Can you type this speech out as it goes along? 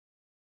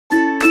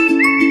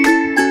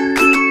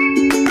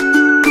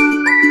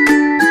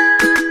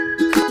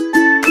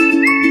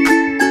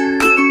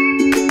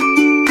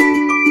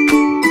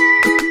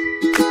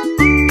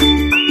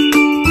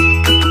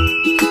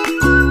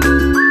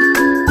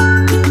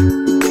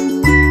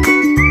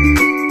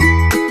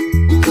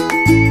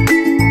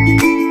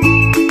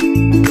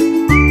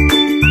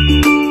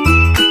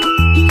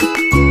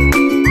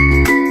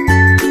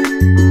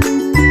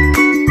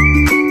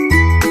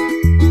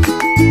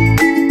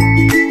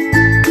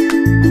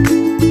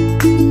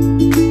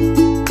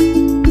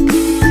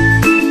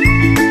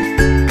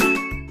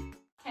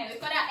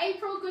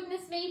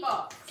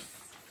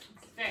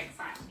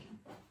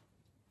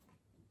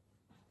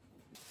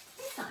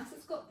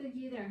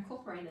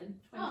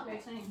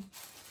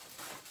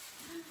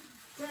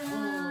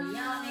Oh,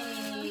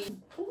 yummy.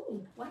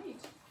 Oh, wait,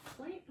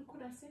 look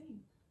what I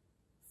see.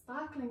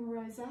 Sparkling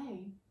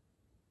rosé,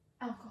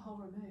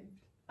 alcohol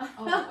removed.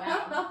 Oh,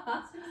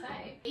 wow.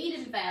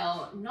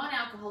 Edenvale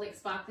non-alcoholic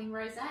sparkling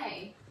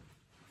rosé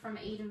from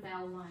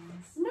Edenvale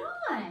Wines.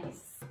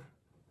 Nice.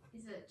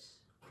 Is it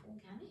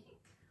organic?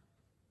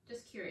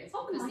 Just curious,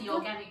 Oh because my the God.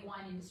 organic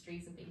wine industry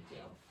is a big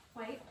deal.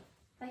 Wait,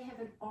 they have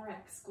an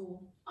ORAC score.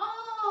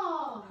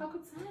 Oh! How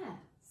good's that?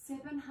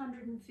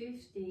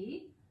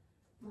 750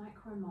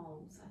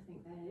 micromoles, I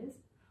think that is.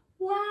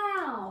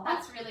 Wow!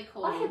 That's really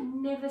cool. I have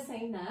never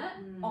seen that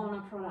on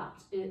a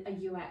product, a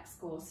UAC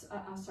score,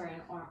 sorry,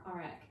 an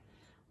ORAC.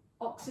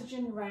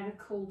 Oxygen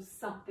radical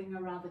something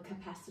or other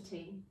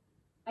capacity.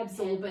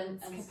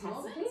 Absorbance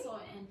capacity? Or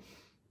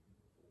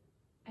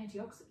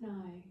Antioxidant?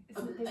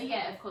 No.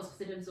 yeah, of course,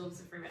 because it absorbs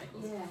the free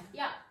radicals. Yeah.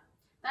 Yeah,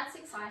 that's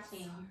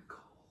exciting. So cool.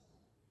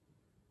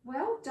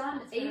 Well done,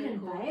 That's very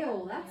Edenvale.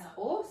 cool. That's Yeah.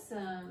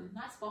 awesome.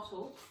 Nice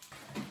bottle.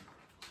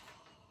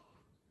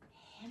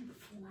 Hemp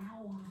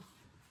flour.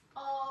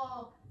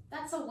 Oh,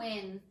 that's a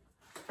win.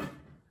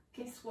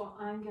 Guess what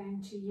I'm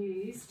going to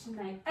use to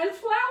make a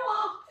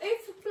flour?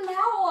 It's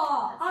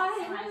flour. That's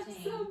I have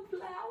exciting. some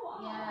flour.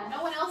 Yeah,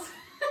 no one else.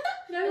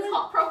 No It's one-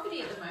 hot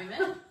property at the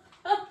moment.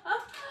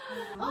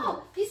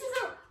 Oh, this is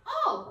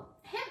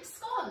hemp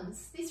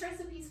scones. This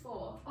recipe's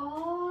for.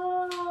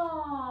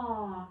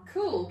 Oh,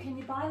 cool. Can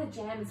you buy the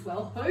jam as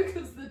well?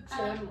 Because the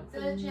jam looks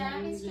The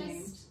jam is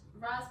amazing. just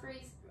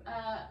raspberries,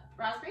 a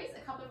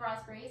cup of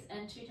raspberries,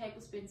 and 2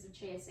 tablespoons of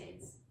chia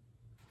seeds.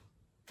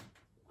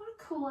 What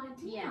a cool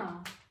idea.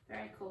 Yeah.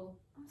 Very cool.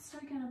 I'm so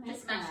gonna make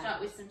Just mashed that.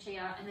 up with some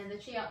chia, and then the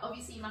chia,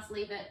 obviously you must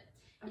leave it.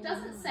 Oh, It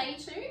doesn't say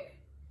to,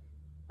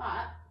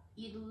 but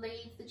you'd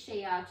leave the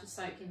chia to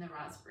soak in the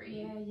raspberry,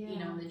 you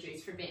know, in the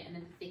juice for a bit, and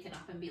then thicken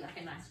up and be like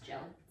a nice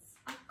gel.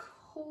 A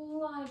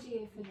cool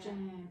idea for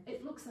jam.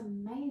 It looks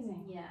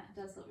amazing. Yeah,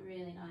 it does look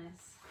really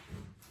nice.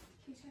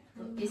 Keto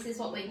Look, this is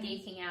what we're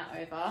geeking out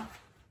over.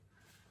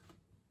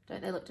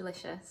 Don't they look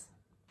delicious?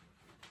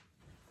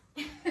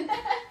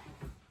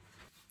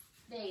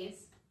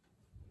 These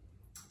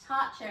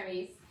tart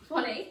cherries,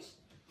 1 each.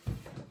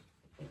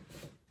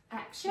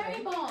 Actually,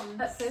 Cherry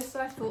bombs. at first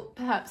I thought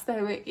perhaps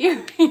they were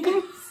earrings.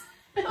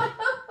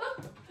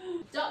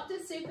 Dr.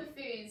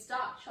 Superfoods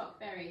dark choc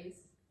berries.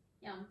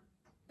 Yum.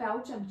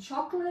 Belgian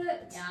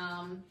chocolate.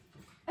 Yum.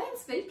 And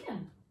it's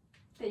vegan.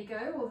 There you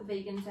go, all the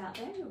vegans out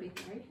there, you'll be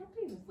very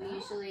happy with We that.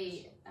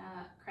 usually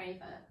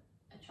crave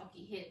a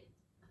chocky hit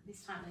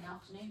this time in the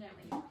afternoon, don't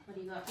we? What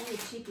do you got? Very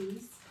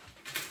chickies.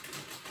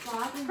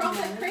 Garden Proper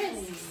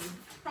melody. crisps.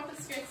 Proper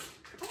crisps.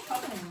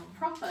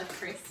 Proper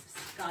crisps.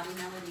 Garden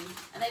melody.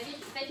 Are they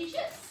veggie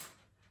chips?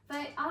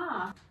 They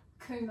are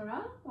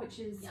kumara, which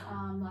is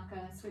Yum. like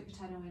a sweet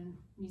potato in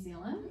New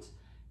Zealand,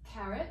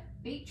 carrot,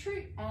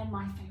 beetroot, and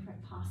my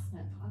favourite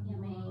parsnip. I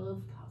Yummy.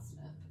 love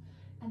parsnip.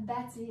 And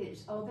that's it.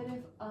 Oh, a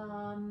bit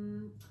of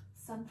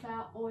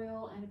sunflower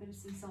oil and a bit of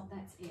sea salt.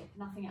 That's it.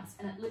 Nothing else.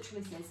 And it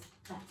literally says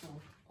that's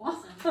all.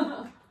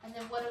 Awesome. And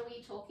then what are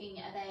we talking?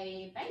 Are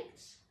they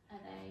baked? Are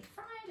they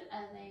fried?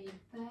 Are they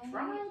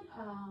dried?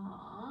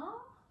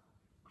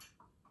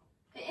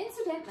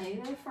 Incidentally,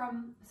 they're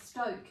from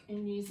Stoke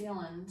in New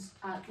Zealand,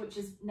 which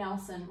is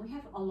Nelson. We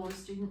have a lot of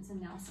students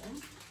in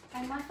Nelson,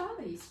 and my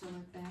father used to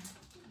live there.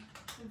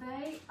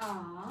 They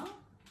are...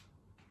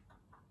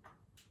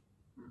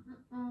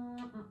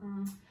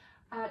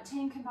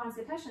 team combines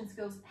their passion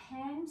skills,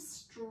 hand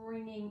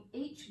stringing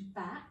each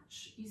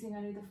batch using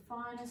only the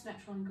finest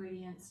natural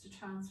ingredients to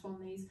transform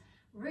these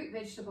root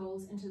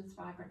vegetables into this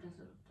vibrant,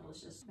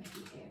 delicious, maybe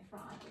air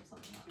fried or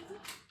something like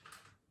that.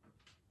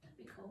 That'd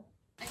be cool.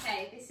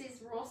 Okay, this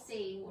is raw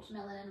sea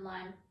watermelon and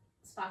lime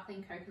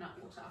sparkling coconut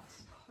water.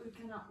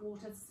 Coconut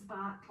water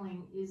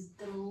sparkling is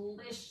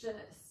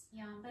delicious.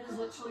 Yum. That is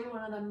literally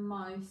one of the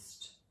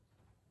most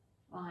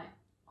like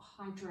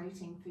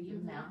hydrating for your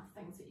mouth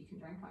things that you can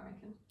drink, I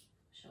reckon.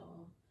 Sure.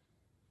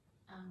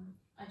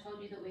 I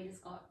told you that we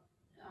just got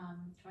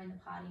joined the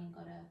party and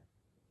got a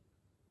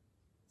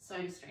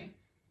soda stream.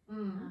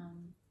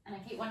 And I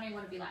keep wondering what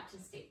it'd be like to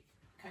stick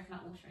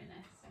coconut water in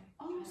there. So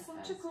Oh,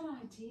 such a good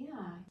idea.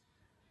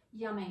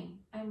 Yummy.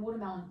 And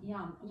watermelon,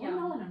 yum. Yum.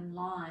 Watermelon and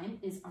lime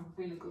is a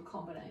really good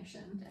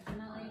combination. I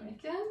Definitely.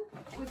 reckon.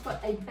 We've got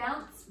a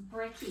bounce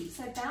brekkie.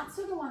 So bounce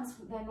are the ones,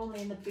 they're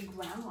normally in the big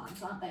round ones,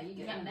 aren't they? You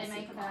get Yeah, them in they the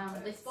make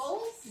supermarkets. bliss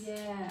balls.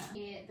 Yeah.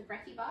 Yeah, the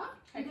brekkie bar,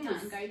 It coconut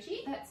is. and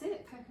goji. That's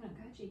it, coconut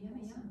goji, yummy,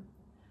 Awesome. yum.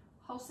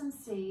 Wholesome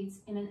seeds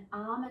in an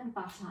almond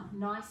butter.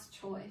 Nice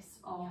choice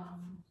of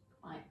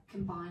like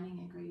combining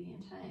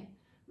ingredient, hey,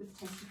 with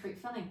tasty fruit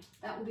filling.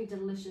 That will be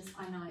delicious,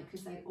 I know,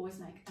 because they always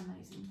make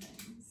amazing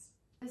things.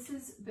 This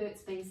is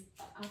Burt's Bees.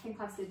 I think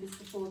I've said this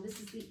before. This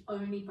is the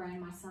only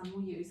brand my son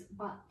will use.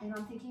 And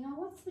I'm thinking, oh,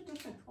 what's the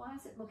difference? Why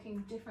is it looking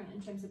different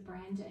in terms of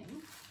branding?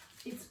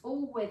 It's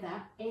all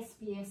weather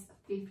SPS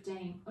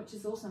 15, which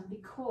is awesome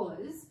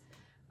because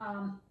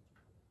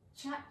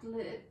chapped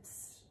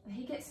lips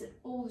he gets it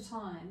all the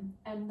time,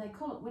 and they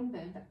call it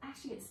windburn, but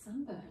actually it's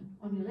sunburn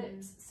on your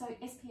lips. So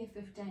SPF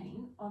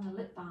 15 on a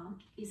lip balm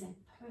is a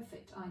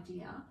perfect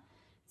idea.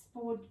 It's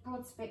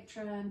broad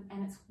spectrum,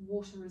 and it's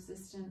water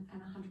resistant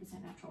and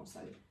 100% natural. So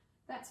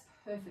that's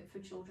perfect for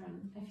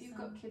children. If you've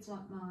got kids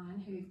like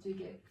mine who do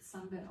get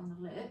sunburn on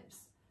the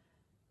lips,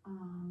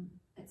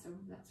 that's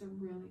a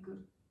really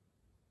good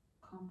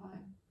combo.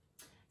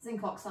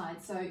 Zinc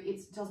oxide, so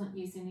it doesn't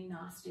use any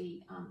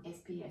nasty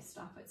SPF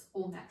stuff. It's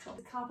all natural.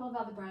 There's a couple of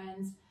other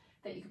brands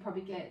that you could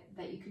probably get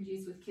that you could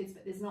use with kids,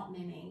 but there's not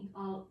many.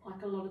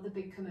 Like a lot of the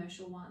big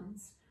commercial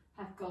ones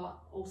have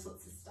got all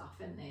sorts of stuff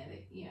in there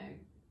that, you know,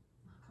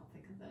 I can't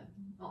think of the,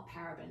 not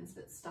parabens,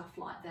 but stuff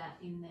like that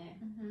in there.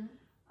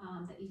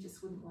 That you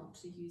just wouldn't want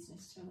to use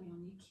necessarily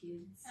on your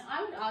kids. And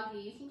I would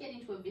argue you can get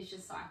into a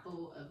vicious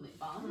cycle of lip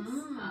balms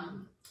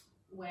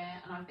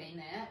where, and I've been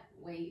there,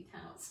 where you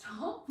cannot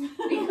stop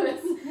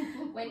because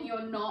when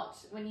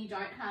you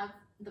don't have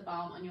the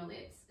balm on your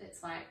lips,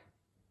 it's like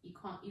you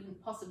can't even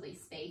possibly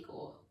speak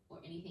or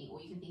anything,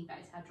 or you can think about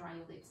is how dry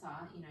your lips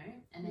are, you know,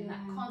 and then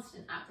that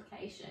constant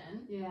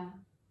application,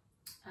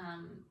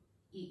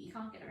 you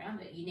can't get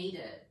around it. You need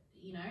it,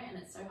 you know, and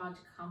it's so hard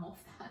to come off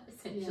that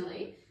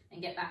essentially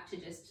and get back to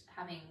just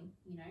having,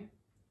 you know,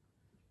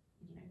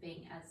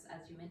 being as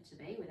you're meant to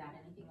be without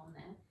anything on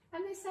there.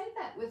 And they say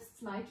that with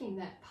smoking,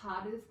 that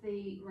part of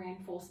the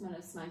reinforcement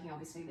of smoking,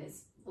 obviously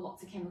there's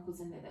lots of chemicals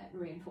in there that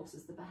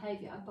reinforces the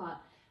behaviour,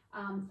 but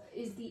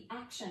is the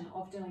action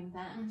of doing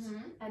that.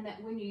 And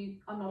that when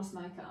I'm not a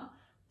smoker,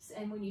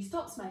 and when you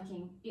stop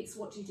smoking, it's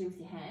what you do with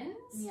your hands.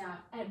 Yeah.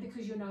 And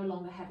because you're no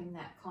longer having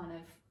that kind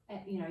of,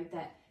 you know,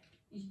 that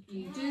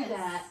you do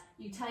that,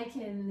 you take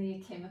in the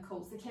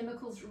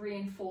chemicals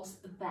reinforce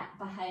that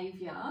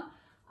behaviour.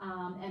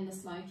 And the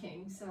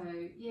smoking, so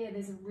yeah,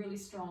 there's a really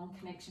strong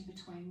connection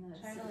between the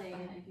totally.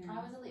 I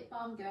was a lip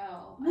balm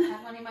girl. I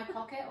had one in my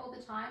pocket all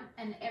the time,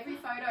 and every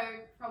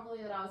photo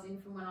probably that I was in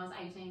from when I was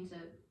 18 to,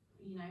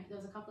 you know, there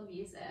was a couple of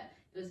years there.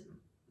 It was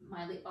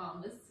my lip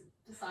balm was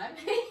beside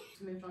me.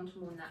 Moved on to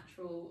more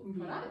natural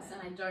products,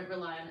 and I don't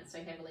rely on it so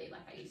heavily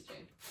like I used to.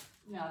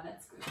 No,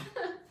 that's good.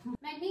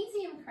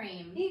 Magnesium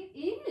cream. It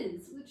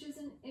is, which is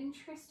an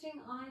interesting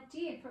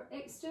idea for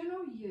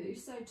external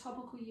use, so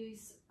topical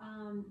use,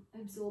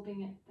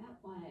 absorbing it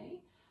that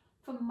way.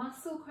 For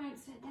muscle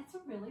cramps, that's a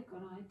really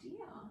good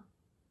idea.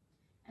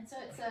 And so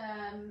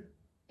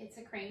it's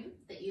a cream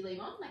that you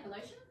leave on, like a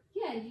lotion?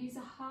 Yeah, use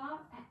a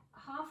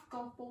half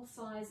golf ball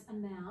size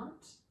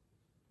amount,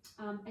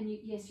 and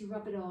you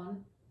rub it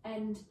on,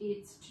 and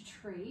it's to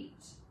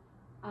treat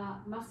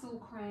muscle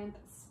cramp,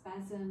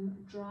 spasm,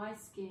 dry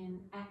skin,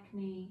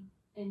 acne,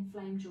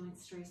 inflamed joint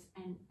stress,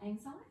 and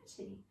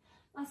anxiety.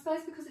 I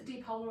suppose because it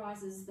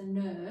depolarizes the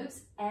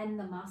nerves and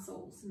the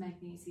muscles,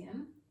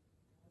 magnesium.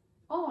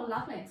 Oh,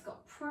 lovely. It's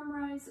got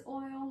primrose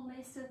oil,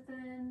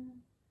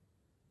 lecithin.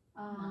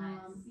 Nice.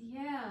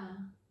 Yeah.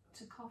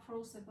 To cough,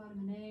 also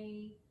vitamin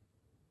E.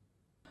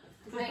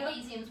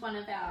 Magnesium's one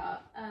of our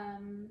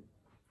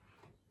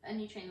a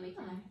nutrient we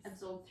can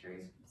absorb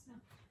through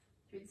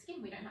the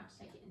skin. We don't have to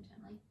take it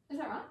internally. Is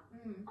that right?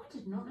 I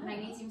did not know.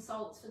 Magnesium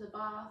salts for the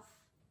bath.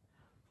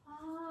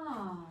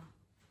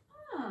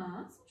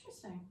 That's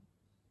interesting.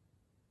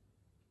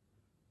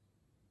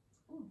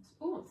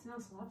 Oh, it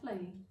smells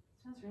lovely.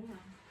 It smells really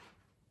nice.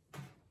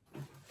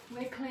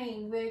 We're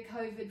clean. We're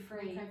COVID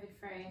free. COVID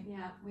free.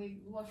 Yeah,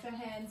 we wash our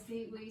hands,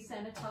 we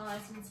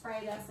sanitise and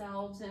sprayed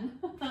ourselves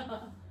and. Put it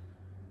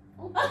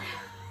back.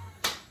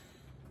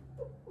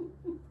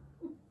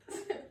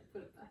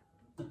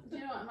 Do you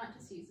know what? I might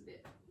just use a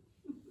bit.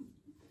 I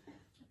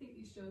think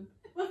you should.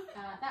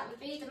 That would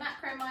be the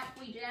Macro Mike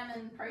We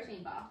Jammin'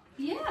 protein bar.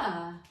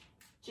 Yeah,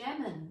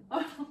 jammin'.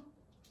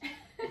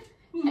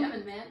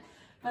 Jammin', man.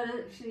 But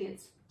actually,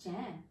 it's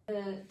jam.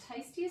 The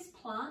tastiest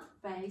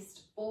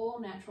plant-based,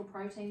 all-natural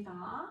protein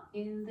bar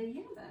in the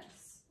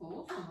universe.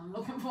 Awesome. I'm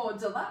looking forward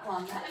to that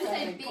one. That's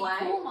a big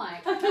call,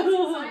 Mike. That's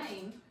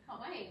exciting.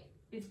 Can't wait.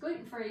 It's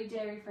gluten-free,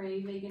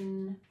 dairy-free,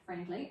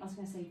 vegan-friendly. I was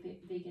going to say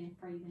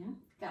vegan-free then.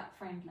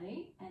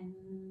 Gut-friendly and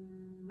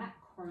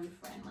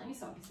macro-friendly.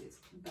 So obviously it's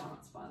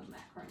balanced by the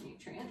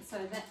macronutrients.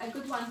 So that's a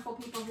good one for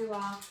people who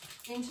are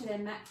into their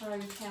macro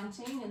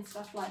counting and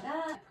stuff like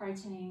that.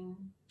 Protein,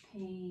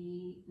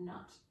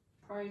 peanut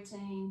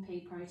protein,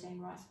 pea protein,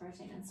 rice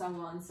protein, and so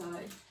on. So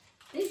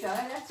there you go.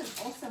 That's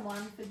an awesome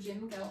one for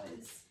gym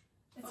goers.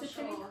 It's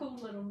pretty cool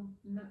little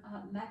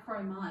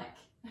macro Mike.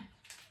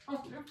 I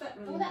wonder if that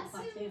really looks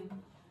like him.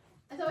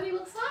 Is that what he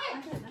looks like?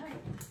 I don't know.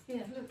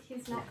 Yeah, look,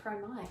 here's macro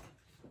Mike.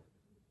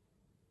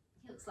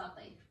 He looks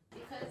lovely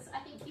because I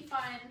think you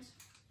find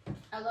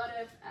a lot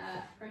of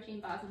protein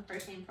bars and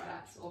protein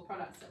products, or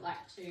products that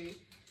like to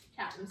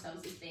tout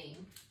themselves as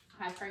being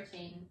high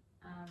protein.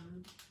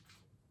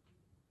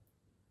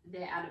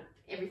 They're out of,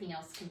 everything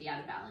else can be out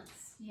of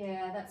balance.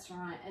 Yeah, that's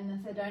right. And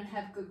if they don't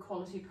have good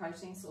quality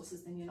protein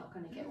sources, then you're not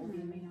going to get all the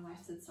amino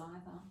acids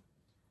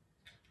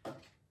either.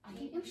 I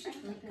think we should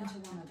look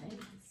into one of these.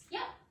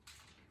 Yep.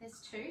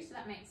 There's two, so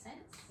that makes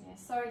sense. Yeah,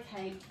 sorry,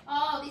 Kate.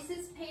 Oh, this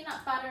is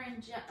peanut butter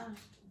and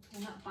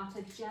Peanut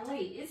butter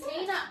jelly, is it?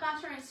 Peanut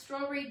butter and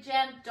strawberry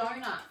jam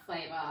donut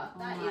flavour. Oh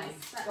That my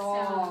that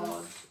God.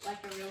 sounds like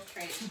a real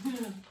treat.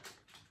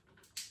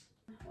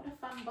 What a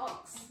fun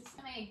box. It's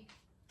yummy.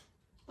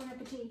 Bon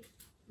appetit.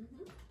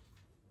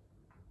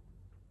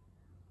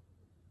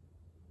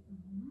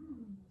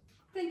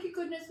 Thank you,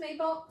 goodness me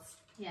box.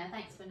 Yeah,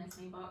 thanks goodness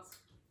me box.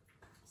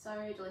 So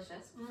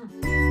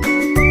delicious.